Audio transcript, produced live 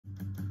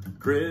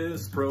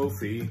Chris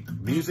Brophy,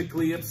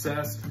 musically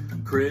obsessed.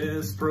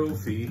 Chris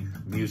Brophy,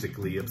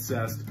 musically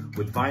obsessed.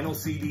 With vinyl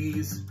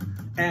CDs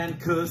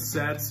and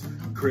cassettes.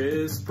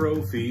 Chris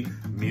Brophy,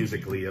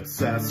 musically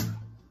obsessed.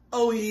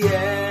 Oh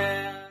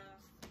yeah!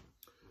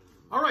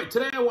 All right,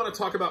 today I want to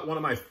talk about one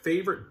of my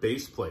favorite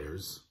bass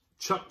players,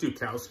 Chuck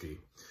Dukowski.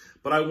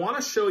 But I want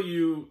to show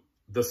you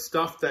the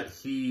stuff that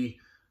he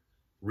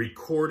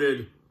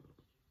recorded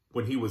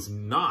when he was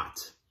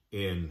not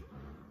in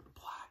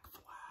Black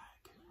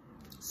Flag.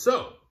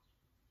 So,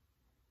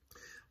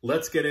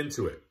 let's get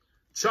into it.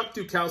 Chuck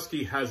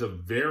Dukowski has a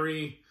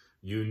very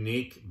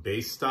unique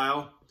bass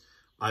style.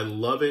 I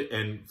love it,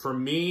 and for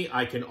me,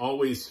 I can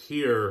always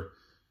hear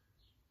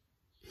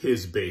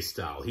his bass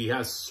style. He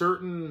has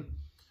certain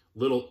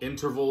little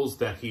intervals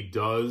that he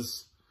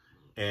does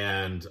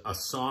and a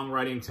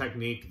songwriting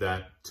technique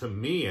that, to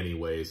me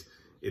anyways,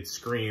 it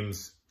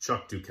screams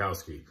Chuck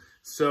Dukowski.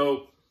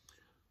 So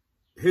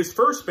his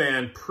first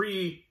band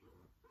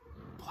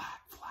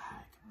pre-Black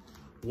Flag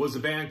was a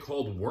band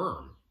called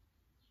Worm.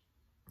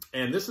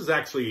 And this is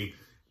actually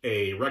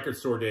a Record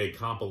Store Day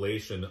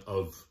compilation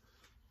of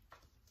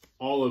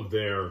all of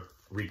their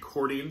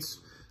recordings.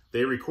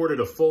 They recorded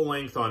a full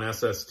length on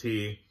SST,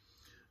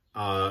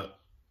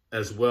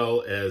 as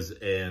well as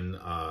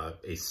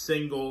a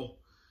single.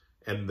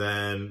 And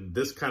then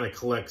this kind of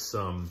collects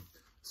some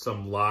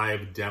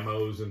live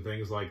demos and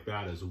things like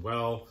that as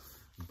well.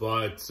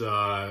 But,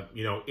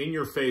 you know,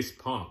 in-your-face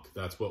punk,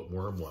 that's what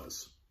Worm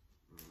was.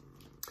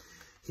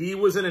 He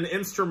was in an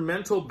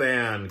instrumental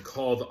band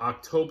called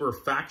October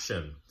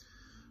Faction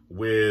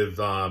with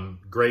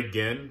Greg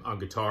Ginn on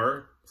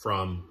guitar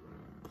from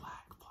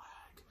Black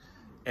Flag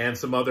and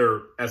some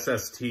other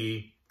SST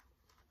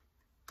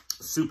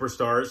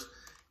superstars.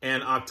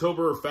 And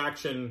October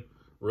Faction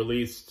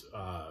released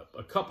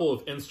a couple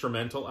of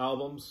instrumental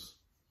albums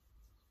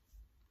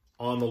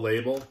on the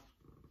label,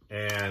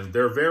 and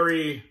they're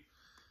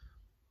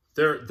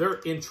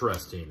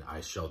interesting,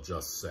 I shall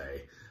just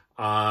say.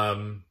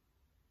 And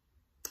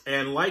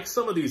like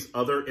some of these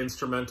other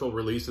instrumental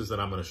releases that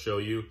I'm going to show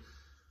you,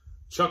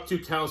 Chuck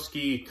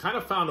Dukowski kind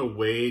of found a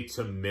way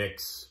to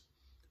mix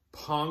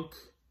punk,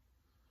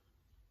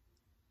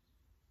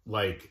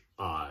 like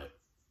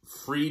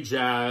free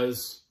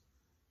jazz,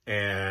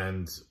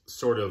 and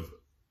sort of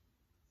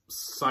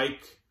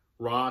psych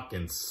rock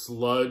and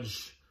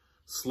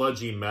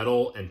sludgy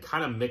metal, and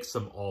kind of mix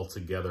them all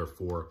together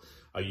for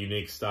a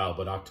unique style.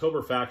 But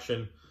October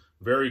Faction,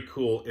 very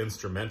cool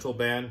instrumental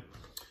band.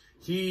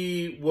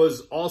 He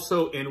was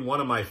also in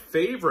one of my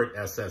favorite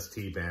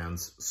SST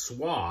bands,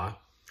 SWA.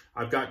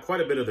 I've got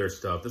quite a bit of their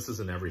stuff. This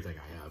isn't everything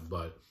I have,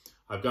 but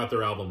I've got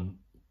their album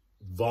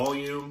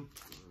Volume.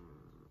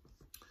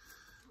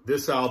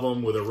 This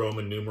album with a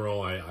Roman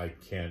numeral, I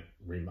can't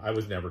remember. I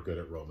was never good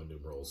at Roman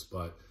numerals,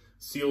 but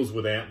Seals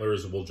with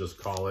Antlers, we'll just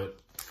call it.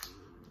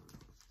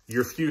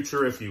 Your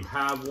Future, if you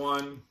have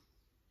one.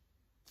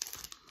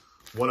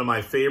 One of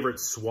my favorite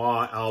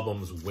SWA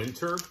albums,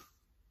 Winter.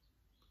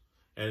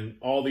 And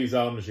all these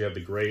albums, you have the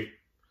great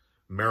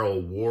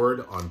Merrill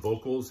Ward on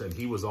vocals, and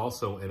he was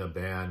also in a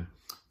band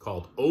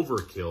called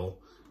Overkill.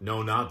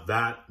 No, not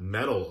that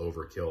metal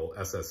Overkill,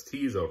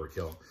 SST's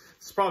Overkill.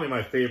 It's probably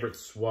my favorite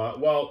SWA.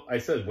 Well, I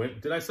said,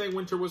 did I say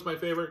Winter was my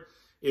favorite?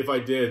 If I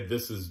did,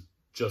 this is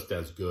just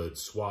as good.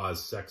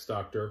 SWA's Sex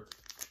Doctor.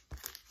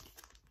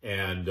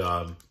 And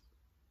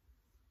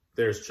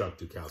there's Chuck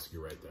Dukowski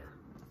right there.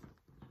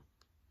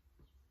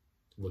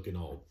 Looking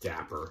all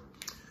dapper.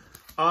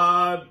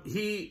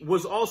 He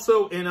was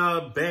also in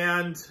a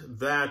band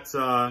that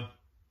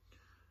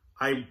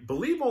I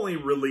believe only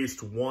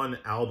released one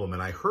album,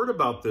 and I heard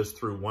about this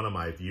through one of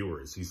my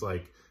viewers. He's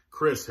like,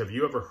 Chris, have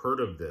you ever heard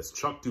of this?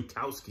 Chuck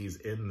Dukowski's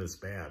in this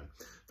band.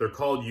 They're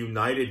called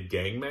United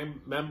Gang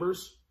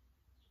Members,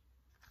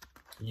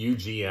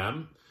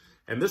 UGM.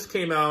 And this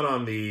came out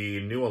on the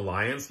New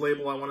Alliance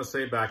label, I want to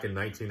say, back in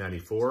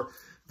 1994.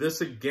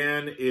 This,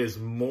 again, is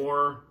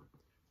more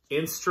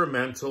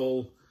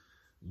instrumental,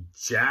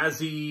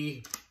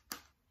 jazzy,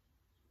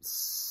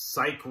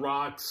 psych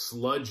rock,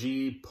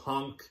 sludgy,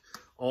 punk,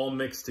 all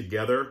mixed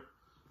together.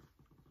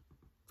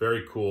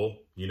 Very cool.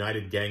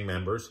 United Gang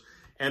Members.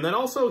 And then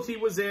also he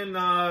was in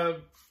a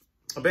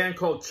band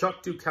called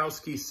Chuck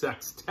Dukowski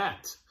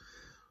Sextet.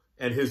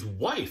 And his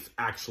wife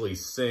actually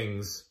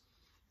sings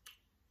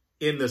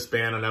in this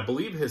band, and I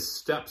believe his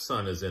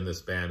stepson is in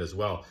this band as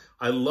well.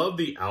 I love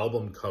the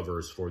album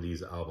covers for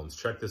these albums.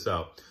 Check this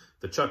out.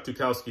 The Chuck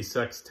Dukowski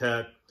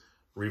Sextet,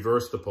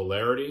 Reverse the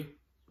Polarity,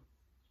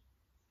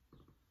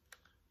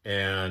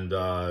 and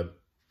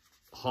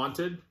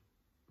Haunted,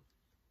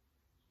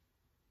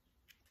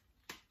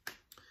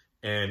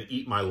 and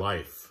Eat My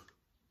Life.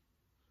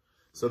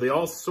 So they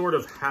all sort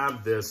of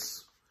have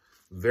this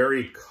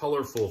very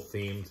colorful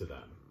theme to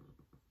them.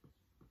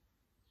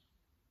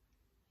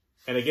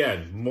 And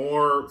again,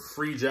 more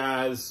free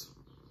jazz,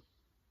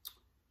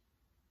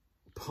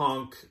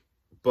 punk,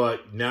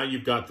 but now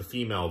you've got the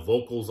female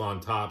vocals on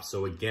top.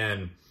 So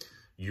again,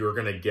 you're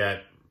going to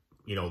get,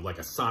 you know, like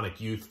a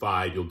Sonic Youth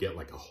vibe. You'll get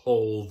like a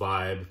whole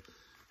vibe.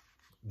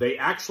 They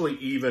actually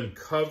even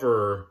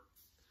cover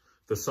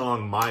the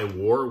song My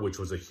War, which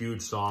was a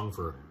huge song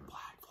for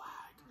Black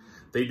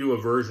Flag. They do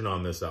a version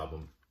on this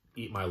album,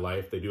 Eat My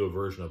Life. They do a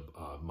version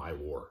of My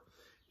War,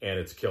 and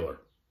it's killer.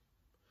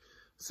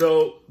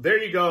 So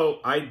there you go.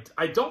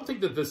 I don't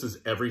think that this is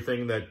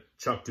everything that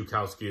Chuck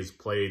Dukowski has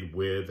played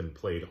with and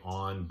played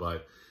on,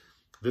 but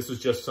this is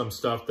just some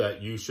stuff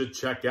that you should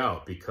check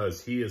out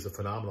because he is a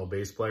phenomenal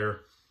bass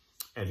player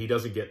and he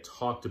doesn't get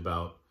talked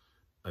about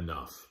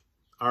enough.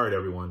 All right,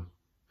 everyone.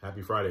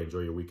 Happy Friday. Enjoy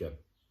your weekend.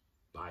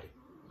 Bye.